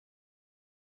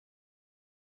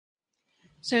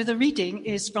So the reading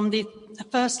is from the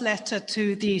first letter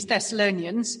to the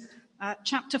Thessalonians,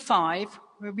 chapter 5.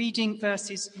 We're reading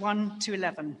verses 1 to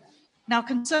 11. Now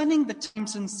concerning the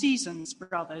times and seasons,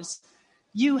 brothers,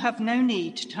 you have no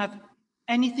need to have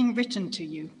anything written to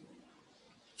you.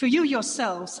 For you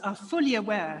yourselves are fully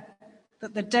aware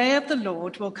that the day of the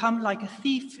Lord will come like a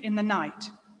thief in the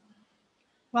night.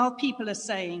 While people are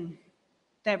saying,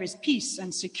 there is peace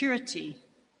and security,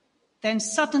 then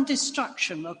sudden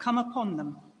destruction will come upon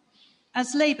them,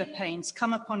 as labor pains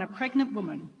come upon a pregnant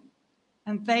woman,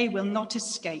 and they will not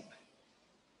escape.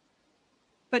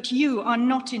 But you are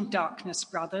not in darkness,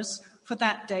 brothers, for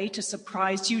that day to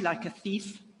surprise you like a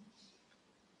thief.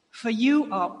 For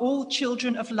you are all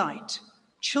children of light,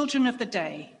 children of the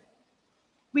day.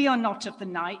 We are not of the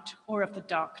night or of the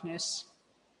darkness.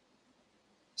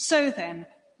 So then,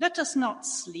 let us not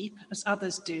sleep as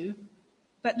others do,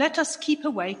 but let us keep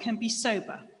awake and be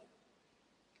sober.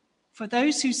 For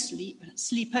those who sleep,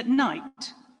 sleep at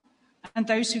night, and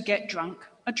those who get drunk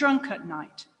are drunk at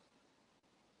night.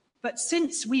 But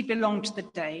since we belong to the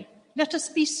day, let us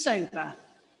be sober,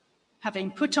 having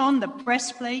put on the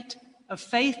breastplate of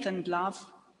faith and love,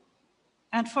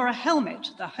 and for a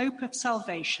helmet, the hope of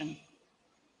salvation.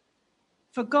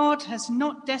 For God has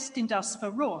not destined us for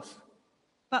wrath,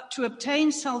 but to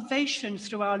obtain salvation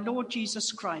through our Lord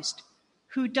Jesus Christ,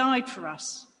 who died for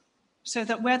us, so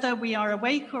that whether we are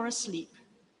awake or asleep,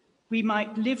 we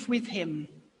might live with him.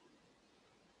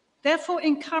 Therefore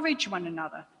encourage one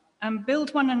another and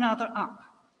build one another up,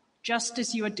 just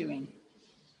as you are doing.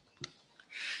 Good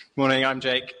morning, I'm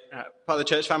Jake, part of the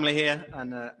church family here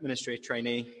and a ministry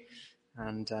trainee.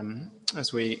 And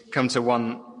as we come to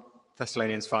 1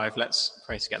 Thessalonians 5, let's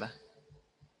pray together.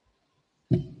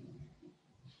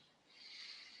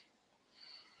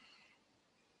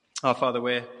 Our Father,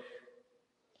 we're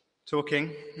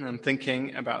talking and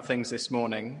thinking about things this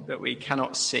morning that we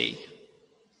cannot see.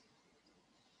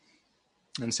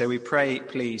 And so we pray,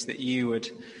 please, that you would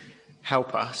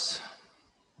help us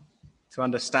to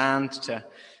understand, to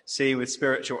see with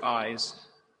spiritual eyes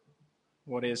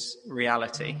what is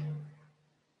reality.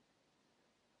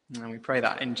 And we pray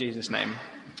that in Jesus' name.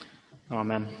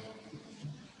 Amen.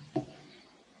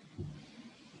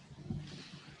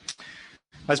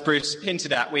 As Bruce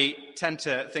hinted at, we tend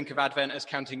to think of Advent as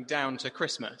counting down to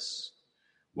Christmas.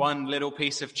 One little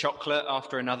piece of chocolate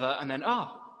after another, and then,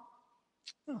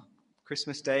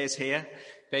 Christmas Day is here,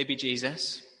 baby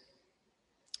Jesus.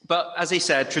 But as he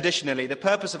said, traditionally, the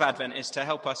purpose of Advent is to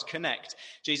help us connect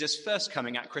Jesus' first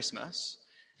coming at Christmas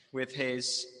with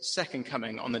his second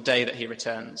coming on the day that he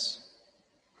returns.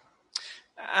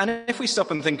 And if we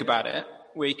stop and think about it,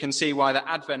 we can see why the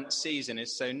Advent season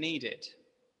is so needed.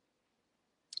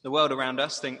 The world around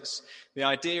us thinks the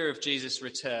idea of Jesus'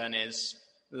 return is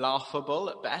laughable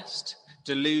at best,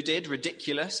 deluded,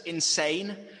 ridiculous,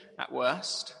 insane at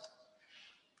worst.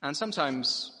 And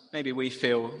sometimes maybe we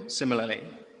feel similarly.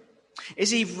 Is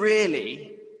he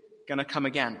really going to come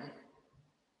again?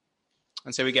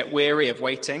 And so we get weary of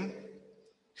waiting.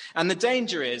 And the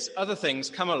danger is other things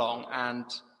come along and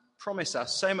promise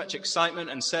us so much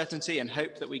excitement and certainty and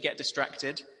hope that we get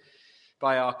distracted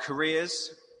by our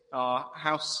careers, our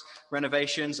house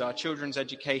renovations, our children's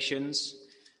educations,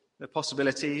 the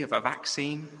possibility of a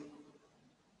vaccine.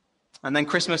 And then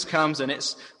Christmas comes and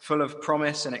it's full of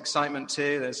promise and excitement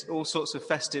too. There's all sorts of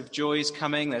festive joys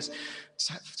coming. There's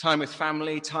time with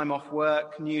family, time off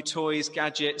work, new toys,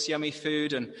 gadgets, yummy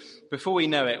food. And before we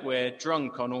know it, we're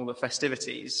drunk on all the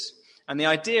festivities. And the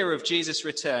idea of Jesus'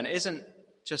 return isn't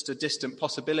just a distant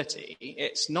possibility.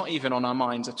 It's not even on our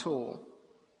minds at all.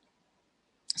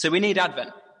 So we need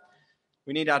Advent.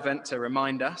 We need Advent to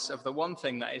remind us of the one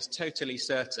thing that is totally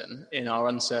certain in our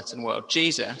uncertain world.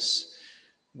 Jesus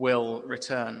will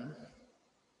return.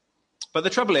 But the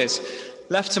trouble is,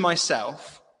 left to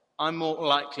myself, I'm more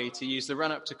likely to use the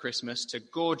run-up to Christmas to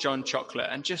gorge on chocolate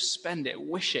and just spend it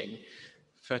wishing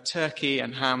for turkey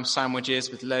and ham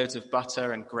sandwiches with loads of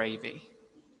butter and gravy.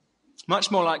 Much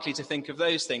more likely to think of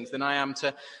those things than I am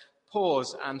to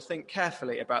pause and think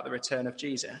carefully about the return of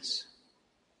Jesus.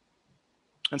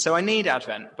 And so I need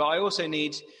Advent, but I also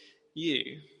need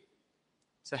you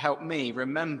to help me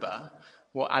remember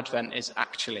what Advent is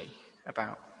actually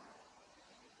about.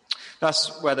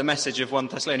 That's where the message of 1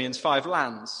 Thessalonians 5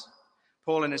 lands.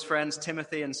 Paul and his friends,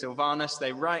 Timothy and Silvanus,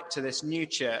 they write to this new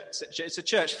church. It's a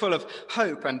church full of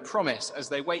hope and promise as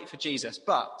they wait for Jesus.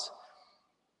 But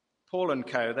Paul and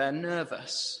co, they're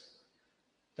nervous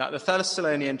that the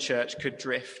Thessalonian church could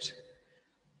drift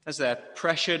as they're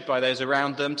pressured by those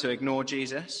around them to ignore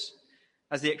Jesus,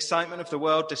 as the excitement of the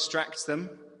world distracts them.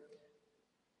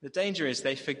 The danger is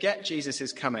they forget Jesus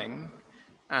is coming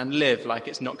and live like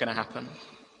it's not going to happen.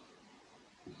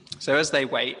 So as they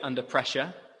wait under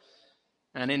pressure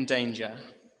and in danger,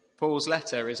 Paul's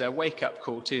letter is a wake-up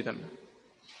call to them.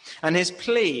 And his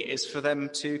plea is for them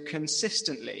to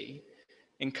consistently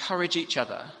encourage each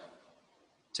other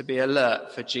to be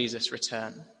alert for Jesus'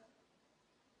 return.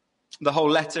 The whole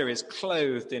letter is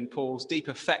clothed in Paul's deep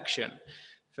affection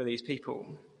for these people.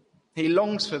 He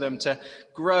longs for them to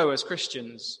grow as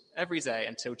Christians every day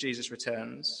until Jesus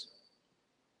returns.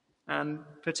 And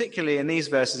particularly in these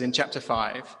verses in chapter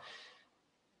 5,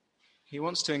 he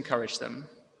wants to encourage them.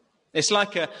 It's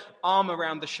like an arm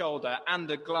around the shoulder and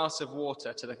a glass of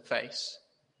water to the face.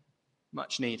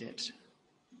 Much needed.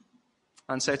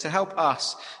 And so to help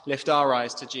us lift our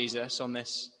eyes to Jesus on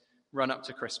this run up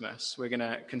to Christmas, we're going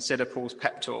to consider Paul's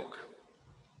pep talk.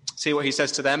 See what he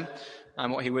says to them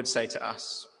and what he would say to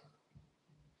us.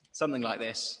 Something like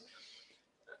this.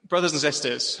 Brothers and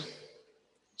sisters,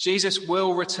 Jesus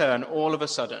will return all of a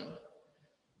sudden.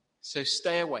 So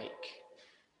stay awake,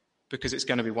 because it's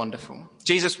going to be wonderful.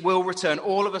 Jesus will return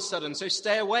all of a sudden, so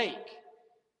stay awake.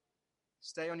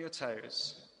 Stay on your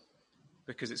toes,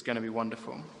 because it's going to be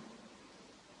wonderful.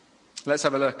 Let's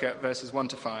have a look at verses 1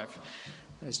 to 5.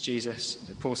 As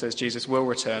Paul says, Jesus will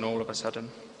return all of a sudden.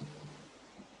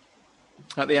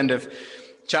 At the end of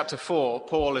chapter 4,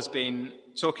 Paul has been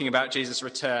talking about Jesus'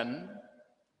 return,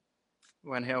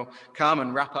 when he'll come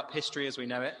and wrap up history as we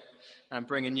know it and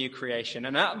bring a new creation.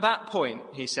 And at that point,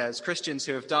 he says, Christians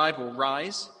who have died will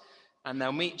rise and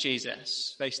they'll meet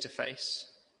Jesus face to face.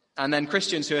 And then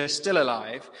Christians who are still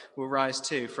alive will rise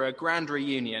too for a grand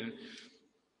reunion.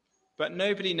 But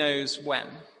nobody knows when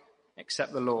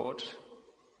except the Lord.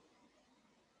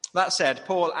 That said,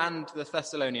 Paul and the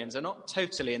Thessalonians are not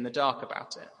totally in the dark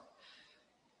about it.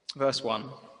 Verse 1.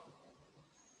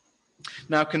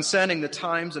 Now concerning the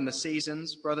times and the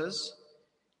seasons, brothers,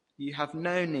 you have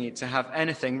no need to have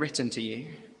anything written to you.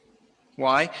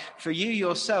 Why? For you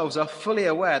yourselves are fully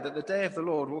aware that the day of the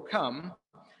Lord will come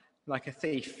like a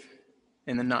thief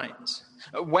in the night.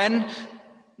 When?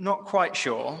 Not quite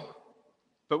sure.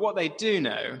 But what they do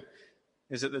know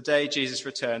is that the day Jesus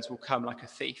returns will come like a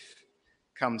thief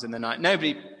comes in the night.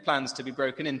 Nobody plans to be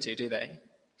broken into, do they?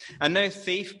 And no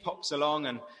thief pops along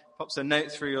and pops a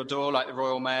note through your door like the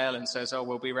Royal Mail and says,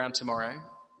 we'll be around tomorrow.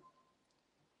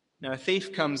 No, a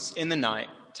thief comes in the night,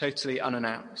 totally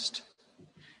unannounced.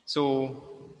 It's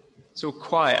all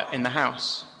quiet in the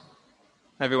house.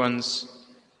 Everyone's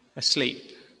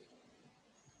asleep.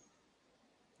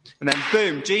 And then,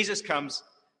 boom, Jesus comes.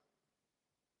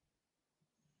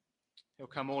 He'll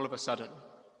come all of a sudden.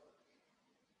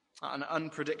 At an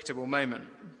unpredictable moment.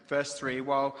 Verse 3,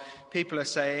 while people are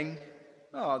saying,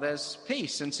 there's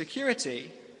peace and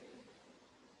security,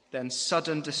 then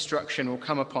sudden destruction will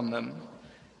come upon them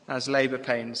as labor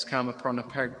pains come upon a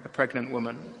pregnant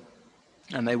woman,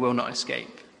 and they will not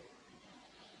escape.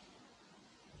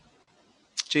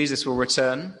 Jesus will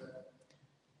return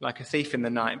like a thief in the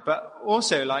night, but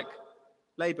also like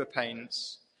labor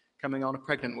pains coming on a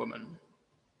pregnant woman.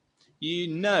 You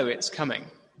know it's coming.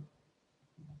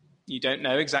 You don't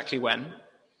know exactly when,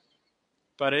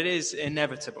 but it is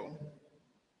inevitable.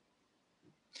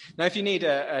 Now, if you need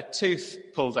a tooth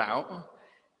pulled out,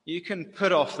 you can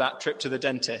put off that trip to the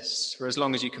dentist for as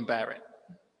long as you can bear it.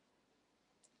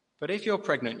 But if you're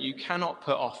pregnant, you cannot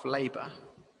put off labor.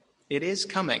 It is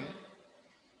coming.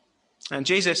 And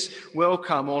Jesus will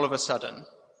come all of a sudden.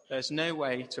 There's no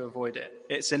way to avoid it.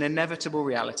 It's an inevitable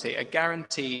reality, a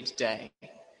guaranteed day.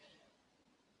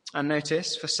 And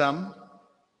notice, for some,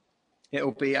 it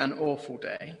will be an awful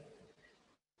day.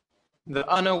 The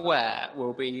unaware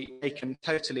will be taken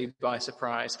totally by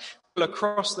surprise. People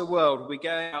across the world will be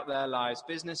going out their lives,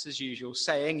 business as usual,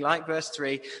 saying, like verse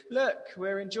 3, look,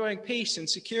 we're enjoying peace and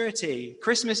security.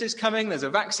 Christmas is coming. There's a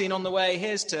vaccine on the way.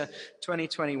 Here's to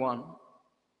 2021.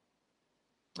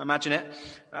 Imagine it.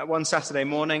 One Saturday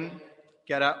morning,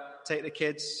 get up, take the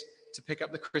kids to pick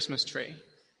up the Christmas tree.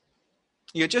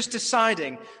 You're just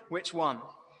deciding which one.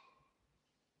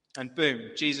 And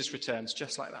boom, Jesus returns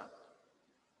just like that.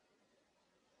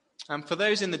 And for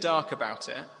those in the dark about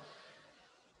it,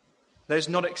 those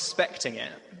not expecting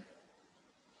it,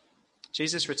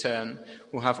 Jesus' return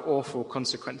will have awful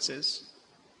consequences.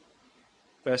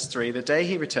 Verse 3, the day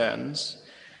he returns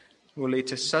will lead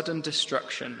to sudden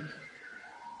destruction,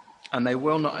 and they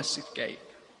will not escape.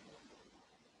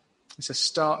 It's a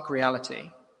stark reality.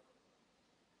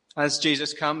 As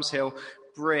Jesus comes, he'll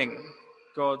bring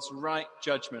God's right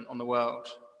judgment on the world.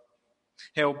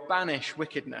 He'll banish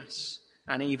wickedness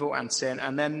and evil and sin,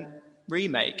 and then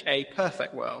remake a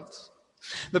perfect world.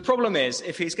 The problem is,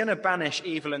 if he's going to banish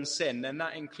evil and sin, then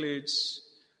that includes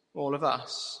all of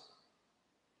us.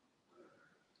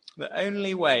 The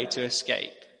only way to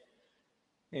escape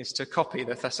is to copy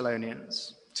the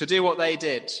Thessalonians, to do what they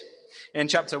did. In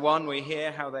chapter 1, we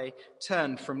hear how they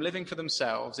turned from living for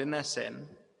themselves in their sin,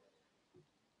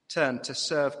 turned to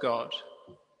serve God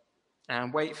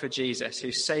and wait for Jesus,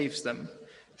 who saves them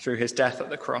through his death at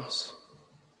the cross.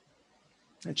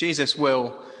 And Jesus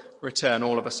will return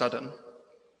all of a sudden,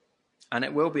 and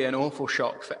it will be an awful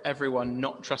shock for everyone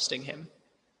not trusting him.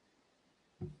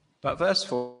 But verse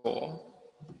 4,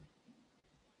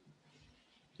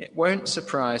 it won't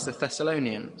surprise the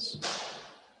Thessalonians,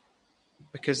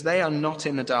 because they are not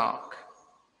in the dark.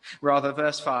 Rather,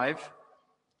 verse 5,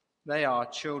 they are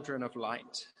children of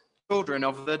light, children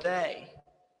of the day.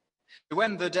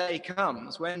 When the day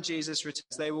comes, when Jesus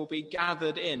returns, they will be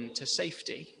gathered in to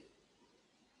safety.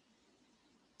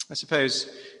 I suppose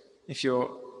if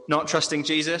you're not trusting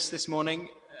Jesus this morning,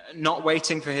 not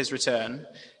waiting for his return,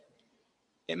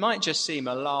 it might just seem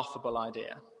a laughable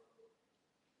idea.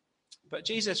 But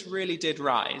Jesus really did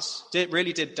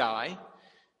die,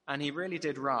 and he really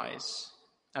did rise,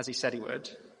 as he said he would.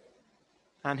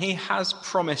 And he has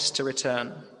promised to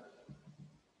return.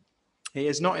 He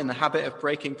is not in the habit of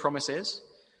breaking promises.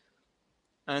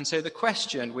 And so the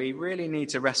question we really need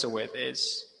to wrestle with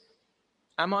is,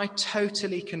 am I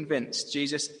totally convinced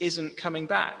Jesus isn't coming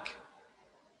back?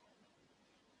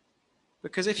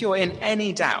 Because if you're in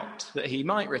any doubt that he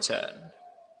might return,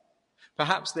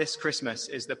 perhaps this Christmas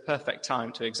is the perfect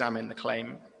time to examine the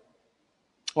claim.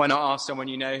 Why not ask someone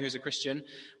you know who's a Christian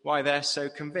why they're so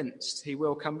convinced he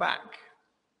will come back?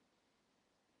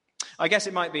 I guess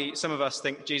it might be some of us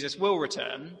think Jesus will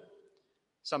return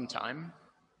sometime,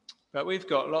 but we've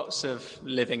got lots of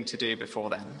living to do before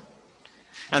then.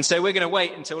 And so we're going to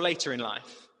wait until later in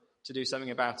life to do something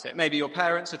about it. Maybe your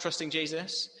parents are trusting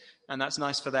Jesus, and that's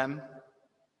nice for them.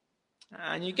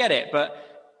 And you get it, but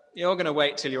you're going to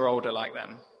wait till you're older like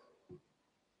them.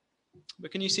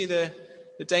 But can you see the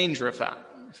danger of that,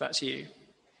 if that's you?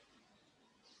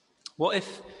 What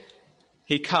if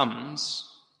he comes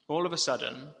all of a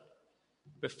sudden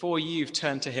before you've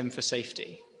turned to him for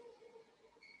safety?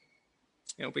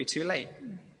 It'll be too late.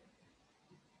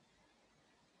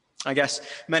 I guess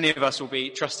many of us will be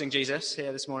trusting Jesus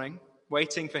here this morning,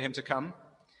 waiting for him to come.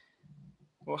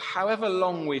 Or however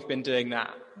long we've been doing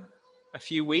that, a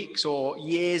few weeks or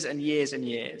years and years and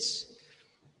years.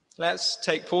 Let's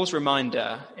take Paul's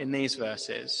reminder in these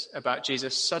verses about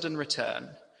Jesus' sudden return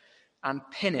and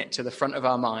pin it to the front of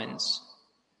our minds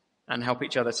and help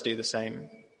each other to do the same,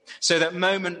 so that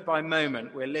moment by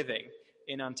moment we're living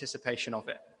in anticipation of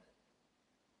it.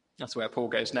 That's where Paul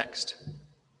goes next.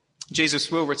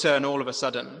 Jesus will return all of a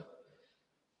sudden,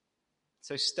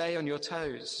 so stay on your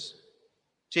toes.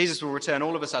 Jesus will return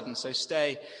all of a sudden, so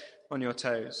stay on your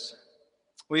toes.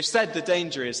 We've said the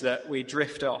danger is that we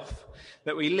drift off,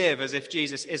 that we live as if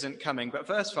Jesus isn't coming. But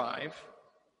verse 5,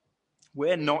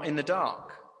 we're not in the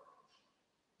dark.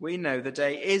 We know the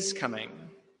day is coming.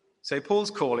 So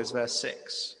Paul's call is verse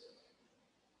 6.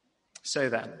 So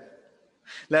then,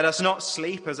 let us not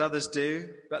sleep as others do,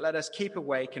 but let us keep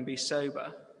awake and be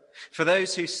sober. For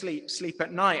those who sleep, sleep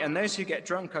at night, and those who get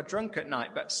drunk are drunk at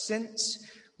night. But since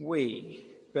we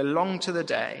belong to the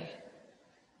day,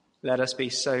 let us be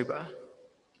sober.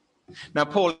 Now,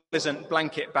 Paul isn't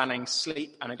blanket banning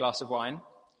sleep and a glass of wine,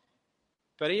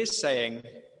 but he is saying,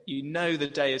 you know the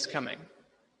day is coming.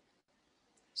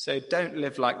 So don't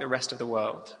live like the rest of the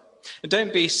world.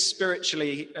 Don't be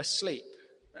spiritually asleep,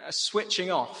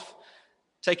 switching off,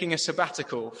 taking a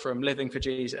sabbatical from living for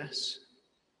Jesus.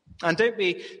 And don't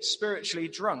be spiritually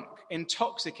drunk,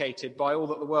 intoxicated by all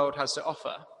that the world has to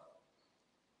offer.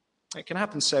 It can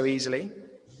happen so easily.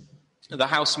 The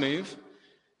house move,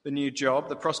 the new job,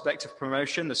 the prospect of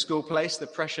promotion, the school place, the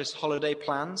precious holiday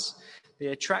plans, the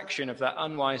attraction of that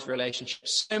unwise relationship.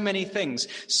 So many things,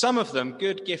 some of them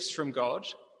good gifts from God,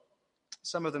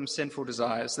 some of them sinful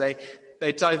desires.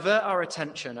 They divert our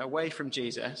attention away from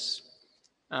Jesus,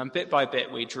 and bit by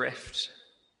bit we drift.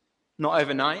 Not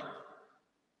overnight,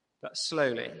 but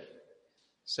slowly,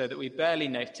 so that we barely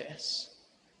notice.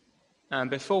 And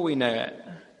before we know it,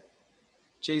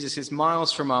 Jesus is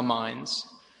miles from our minds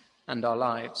and our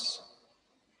lives.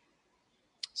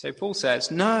 So Paul says,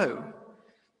 no,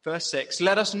 verse 6,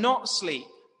 let us not sleep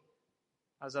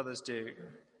as others do,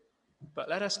 but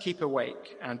let us keep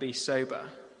awake and be sober.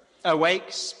 Awake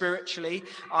spiritually,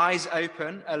 eyes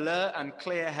open, alert and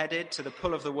clear-headed to the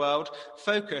pull of the world,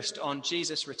 focused on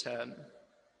Jesus' return.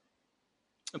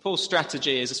 And Paul's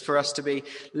strategy is for us to be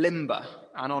limber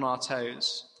and on our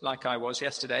toes, like I was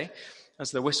yesterday, as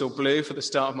the whistle blew for the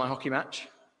start of my hockey match.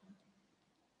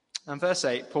 And verse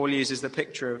 8, Paul uses the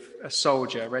picture of a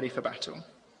soldier ready for battle,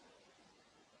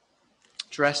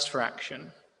 dressed for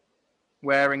action,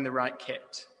 wearing the right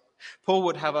kit. Paul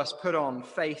would have us put on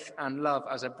faith and love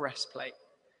as a breastplate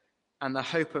and the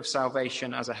hope of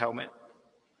salvation as a helmet.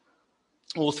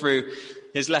 All through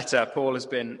his letter, Paul has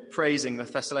been praising the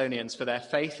Thessalonians for their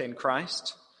faith in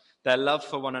Christ, their love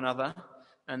for one another,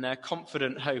 and their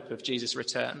confident hope of Jesus'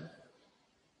 return.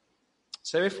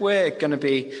 So if we're going to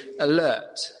be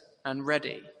alert and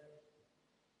ready,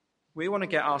 we want to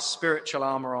get our spiritual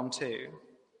armor on too,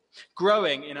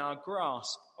 growing in our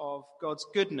grasp of God's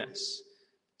goodness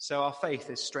so our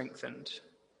faith is strengthened,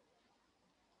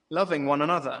 loving one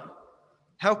another,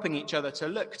 helping each other to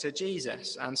look to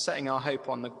Jesus and setting our hope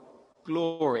on the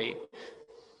glory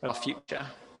of our future.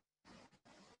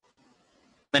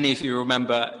 Many of you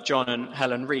remember John and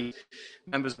Helen Reed,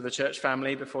 members of the church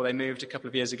family before they moved a couple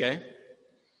of years ago.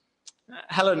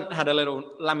 Helen had a little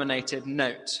laminated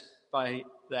note by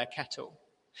their kettle,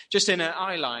 just in her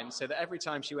eye line, so that every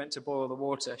time she went to boil the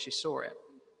water, she saw it.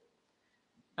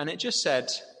 And it just said,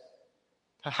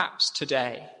 "Perhaps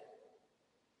today."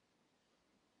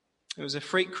 It was a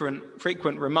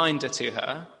frequent reminder to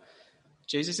her,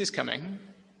 Jesus is coming,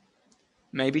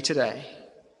 maybe today.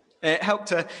 It helped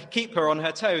to keep her on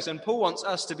her toes, and Paul wants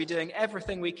us to be doing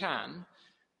everything we can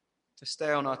to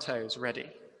stay on our toes, ready.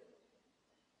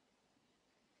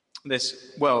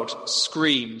 This world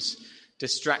screams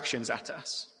distractions at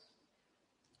us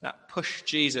that push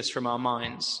Jesus from our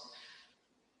minds.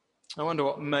 I wonder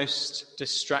what most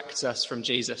distracts us from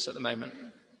Jesus at the moment.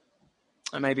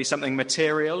 And maybe something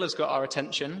material has got our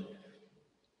attention.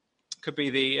 Could be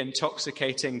the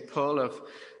intoxicating pull of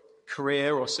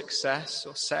career or success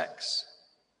or sex.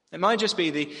 It might just be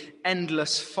the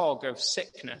endless fog of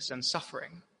sickness and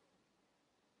suffering.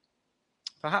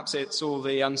 Perhaps it's all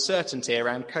the uncertainty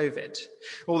around COVID,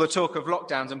 all the talk of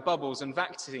lockdowns and bubbles and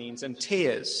vaccines and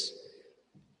tears.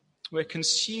 We're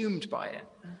consumed by it.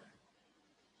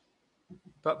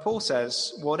 But Paul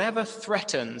says, whatever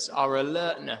threatens our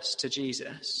alertness to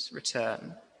Jesus'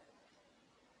 return,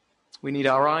 we need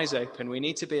our eyes open, we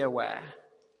need to be aware,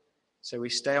 so we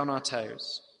stay on our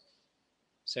toes,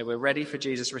 so we're ready for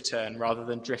Jesus' return rather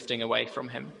than drifting away from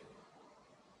him.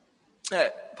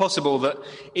 Possible that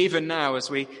even now, as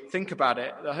we think about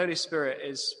it, the Holy Spirit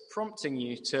is prompting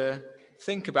you to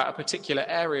think about a particular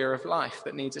area of life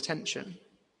that needs attention.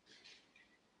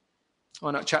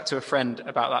 Why not chat to a friend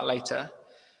about that later?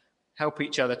 Help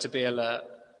each other to be alert,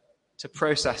 to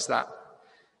process that,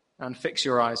 and fix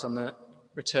your eyes on the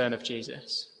return of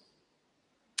Jesus.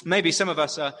 Maybe some of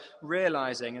us are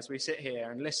realizing as we sit here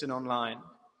and listen online,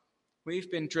 we've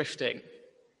been drifting,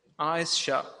 eyes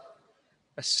shut,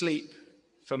 asleep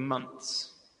for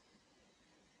months.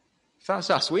 If that's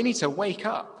us, we need to wake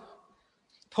up,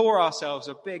 pour ourselves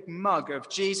a big mug of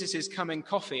Jesus is coming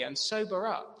coffee and sober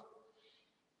up.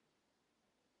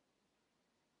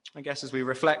 I guess as we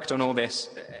reflect on all this,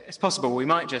 it's possible we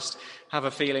might just have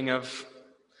a feeling of,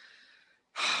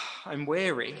 I'm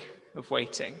weary of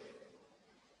waiting.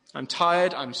 I'm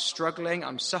tired, I'm struggling,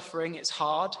 I'm suffering, it's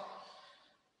hard.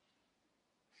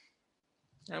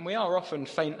 And we are often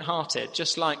faint-hearted,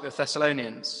 just like the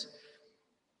Thessalonians.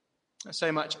 There's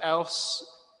so much else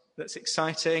that's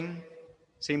exciting,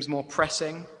 seems more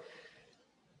pressing.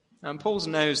 And Paul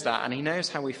knows that, and he knows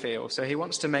how we feel, so he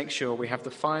wants to make sure we have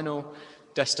the final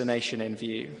destination in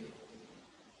view.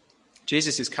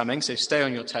 Jesus is coming, so stay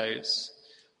on your toes,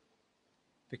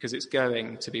 because it's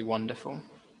going to be wonderful.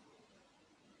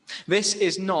 This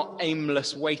is not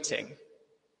aimless waiting,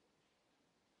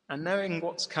 and knowing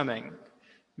what's coming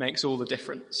makes all the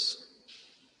difference.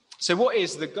 So what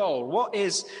is the goal? What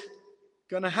is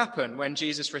going to happen when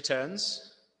Jesus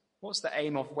returns? What's the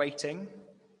aim of waiting?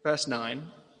 Verse 9.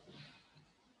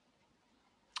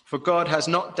 For God has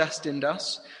not destined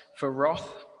us for wrath,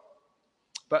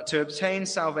 but to obtain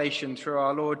salvation through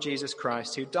our Lord Jesus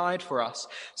Christ, who died for us,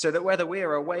 so that whether we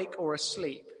are awake or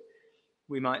asleep,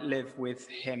 we might live with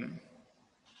him.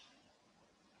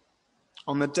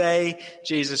 On the day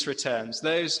Jesus returns,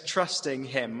 those trusting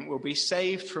him will be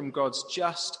saved from God's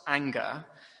just anger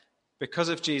because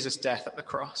of Jesus' death at the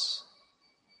cross.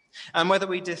 And whether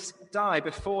we die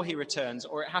before he returns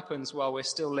or it happens while we're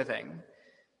still living,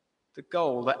 the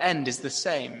goal, the end is the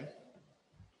same.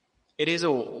 It is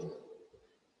all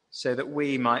so that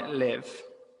we might live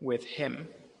with him.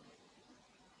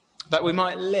 That we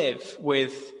might live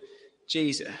with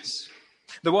Jesus,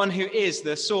 the one who is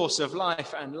the source of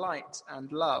life and light and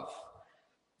love.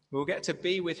 We'll get to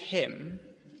be with him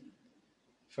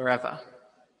forever.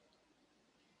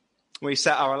 We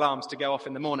set our alarms to go off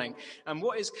in the morning, and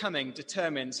what is coming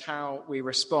determines how we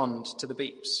respond to the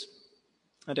beeps.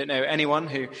 I don't know anyone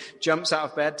who jumps out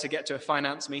of bed to get to a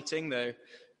finance meeting, though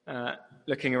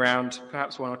looking around,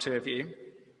 perhaps one or two of you.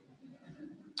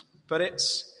 But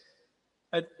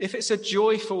if it's a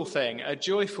joyful thing, a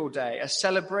joyful day, a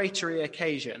celebratory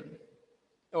occasion,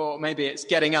 or maybe it's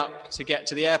getting up to get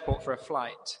to the airport for a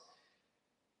flight,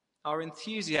 our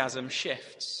enthusiasm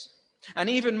shifts. And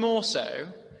even more so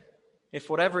if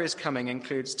whatever is coming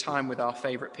includes time with our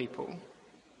favourite people.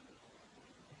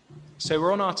 So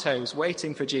we're on our toes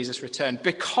waiting for Jesus' return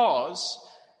because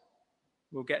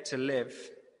we'll get to live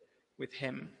with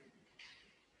him.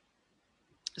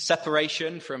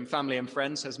 Separation from family and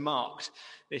friends has marked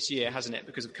this year, hasn't it,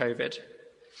 because of COVID?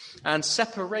 And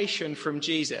separation from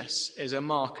Jesus is a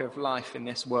mark of life in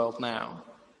this world now.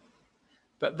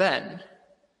 But then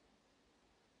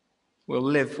we'll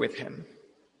live with him,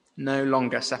 no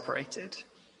longer separated.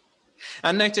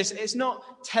 And notice, it's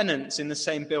not tenants in the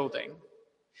same building.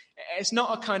 It's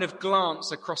not a kind of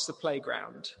glance across the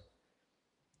playground.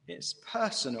 It's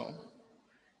personal.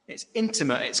 It's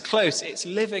intimate. It's close. It's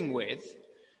living with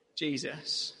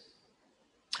Jesus.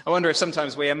 I wonder if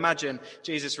sometimes we imagine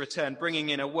Jesus' return bringing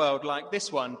in a world like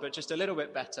this one, but just a little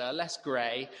bit better, less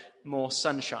grey, more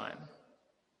sunshine.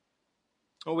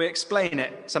 Or we explain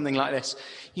it something like this.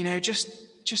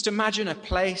 Just imagine a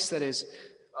place that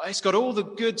it's got all the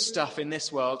good stuff in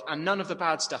this world and none of the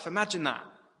bad stuff. Imagine that.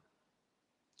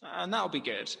 And that'll be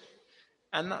good.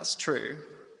 And that's true.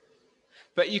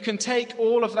 But you can take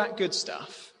all of that good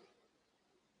stuff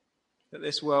that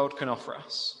this world can offer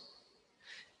us,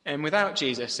 and without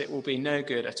Jesus, it will be no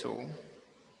good at all.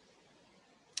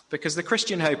 Because the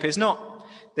Christian hope is not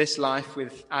this life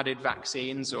with added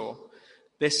vaccines or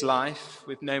this life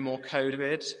with no more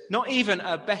COVID, not even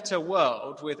a better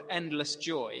world with endless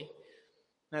joy.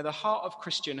 No, the heart of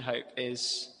Christian hope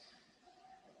is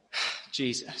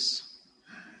Jesus.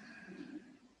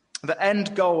 The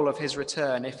end goal of his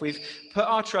return, if we've put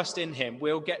our trust in him,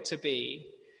 we'll get to be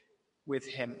with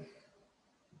him.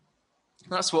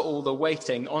 That's what all the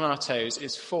waiting on our toes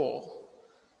is for.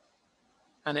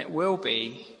 And it will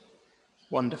be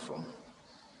wonderful.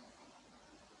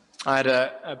 I had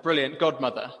a brilliant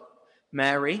godmother,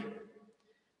 Mary.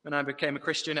 When I became a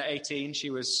Christian at 18, she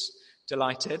was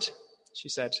delighted. She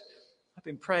said, I've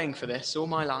been praying for this all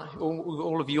my life,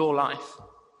 all of your life.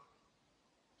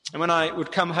 And when I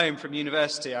would come home from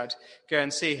university, I'd go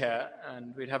and see her,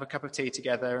 and we'd have a cup of tea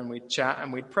together, and we'd chat,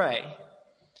 and we'd pray.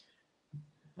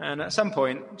 And at some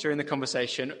point during the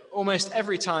conversation, almost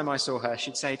every time I saw her,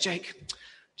 she'd say, Jake,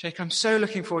 I'm so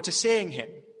looking forward to seeing him.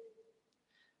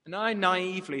 And I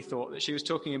naively thought that she was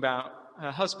talking about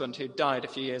her husband who died a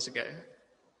few years ago.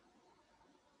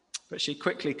 But she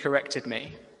quickly corrected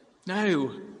me.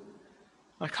 No,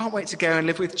 I can't wait to go and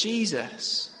live with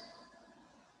Jesus.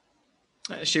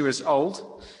 She was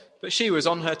old, but she was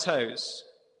on her toes,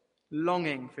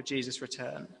 longing for Jesus'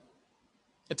 return.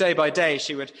 Day by day,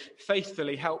 she would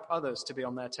faithfully help others to be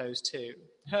on their toes too.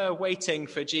 Her waiting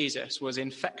for Jesus was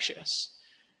infectious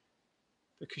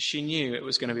because she knew it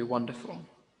was going to be wonderful.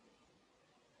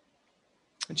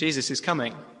 Jesus is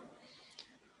coming,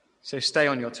 so stay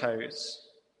on your toes.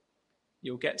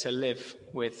 You'll get to live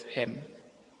with him.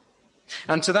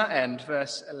 And to that end,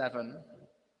 verse 11,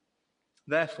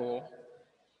 therefore,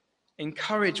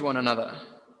 encourage one another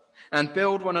and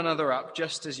build one another up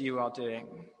just as you are doing.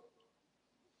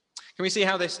 Can we see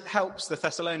how this helps the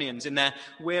Thessalonians in their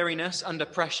weariness under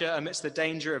pressure amidst the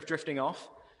danger of drifting off?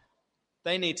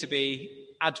 They need to be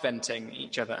adventing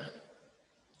each other.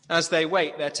 As they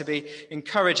wait, they're to be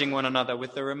encouraging one another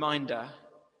with the reminder,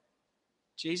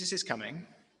 Jesus is coming.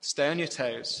 Stay on your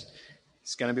toes.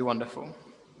 It's going to be wonderful.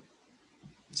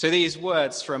 So these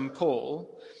words from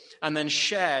Paul, and then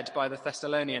shared by the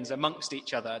Thessalonians amongst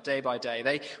each other day by day,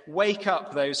 they wake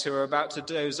up those who are about to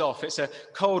doze off. It's a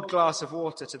cold glass of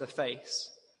water to the face.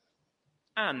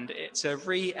 And it's a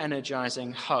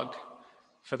re-energizing hug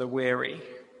for the weary.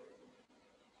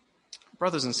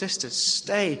 Brothers and sisters,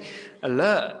 stay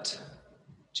alert.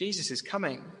 Jesus is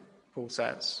coming, Paul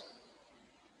says.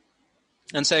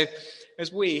 And so,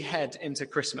 as we head into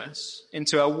Christmas,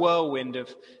 into a whirlwind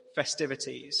of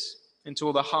festivities, into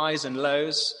all the highs and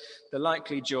lows, the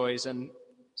likely joys and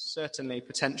certainly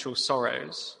potential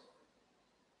sorrows,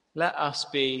 let us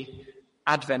be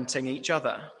adventing each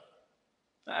other,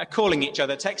 calling each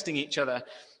other, texting each other,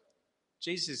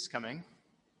 Jesus is coming.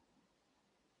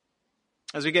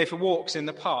 As we go for walks in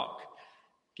the park,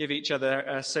 give each other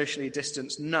a socially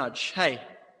distanced nudge. Hey,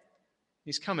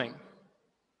 he's coming.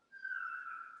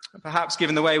 Perhaps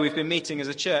given the way we've been meeting as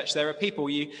a church, there are people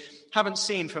you haven't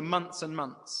seen for months and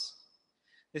months,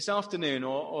 this afternoon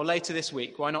or later this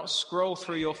week, why not scroll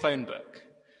through your phone book,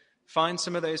 find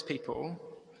some of those people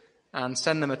and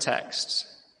send them a text,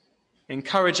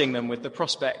 encouraging them with the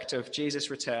prospect of Jesus'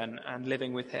 return and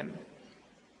living with him.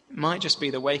 It might just be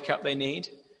the wake-up they need,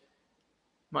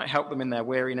 might help them in their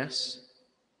weariness.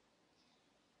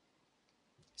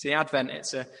 See, Advent,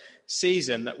 it's a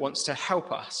season that wants to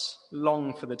help us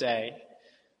long for the day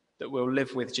that we'll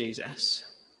live with Jesus.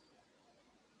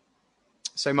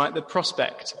 So might the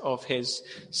prospect of his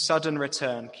sudden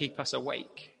return keep us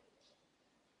awake.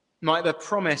 Might the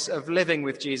promise of living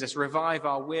with Jesus revive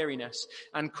our weariness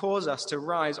and cause us to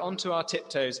rise onto our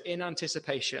tiptoes in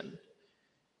anticipation.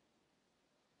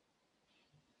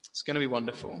 It's going to be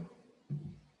wonderful.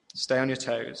 Stay on your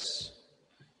toes.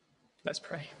 Let's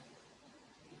pray.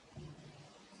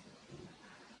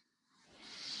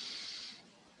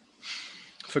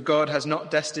 For God has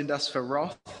not destined us for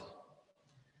wrath,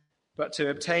 but to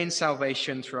obtain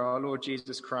salvation through our Lord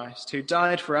Jesus Christ, who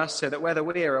died for us so that whether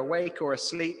we are awake or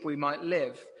asleep, we might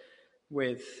live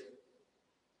with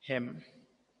him.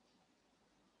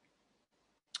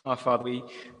 Our Father, we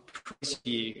praise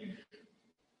you,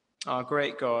 our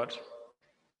great God,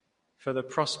 for the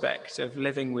prospect of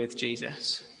living with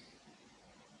Jesus.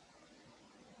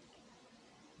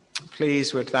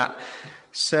 Please, would that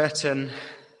certain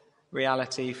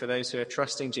reality for those who are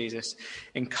trusting Jesus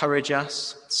encourage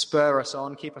us, spur us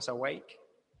on, keep us awake.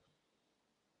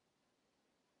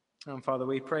 And Father,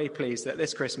 we pray, please, that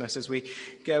this Christmas, as we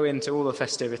go into all the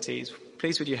festivities,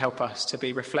 please would you help us to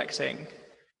be reflecting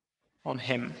on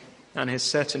him and his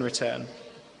certain return.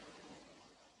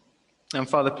 And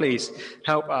Father, please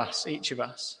help us, each of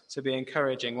us, to be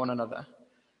encouraging one another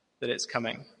that it's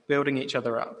coming, building each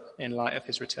other up in light of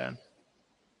his return.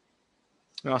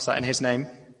 We ask that in his name.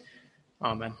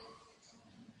 Amen.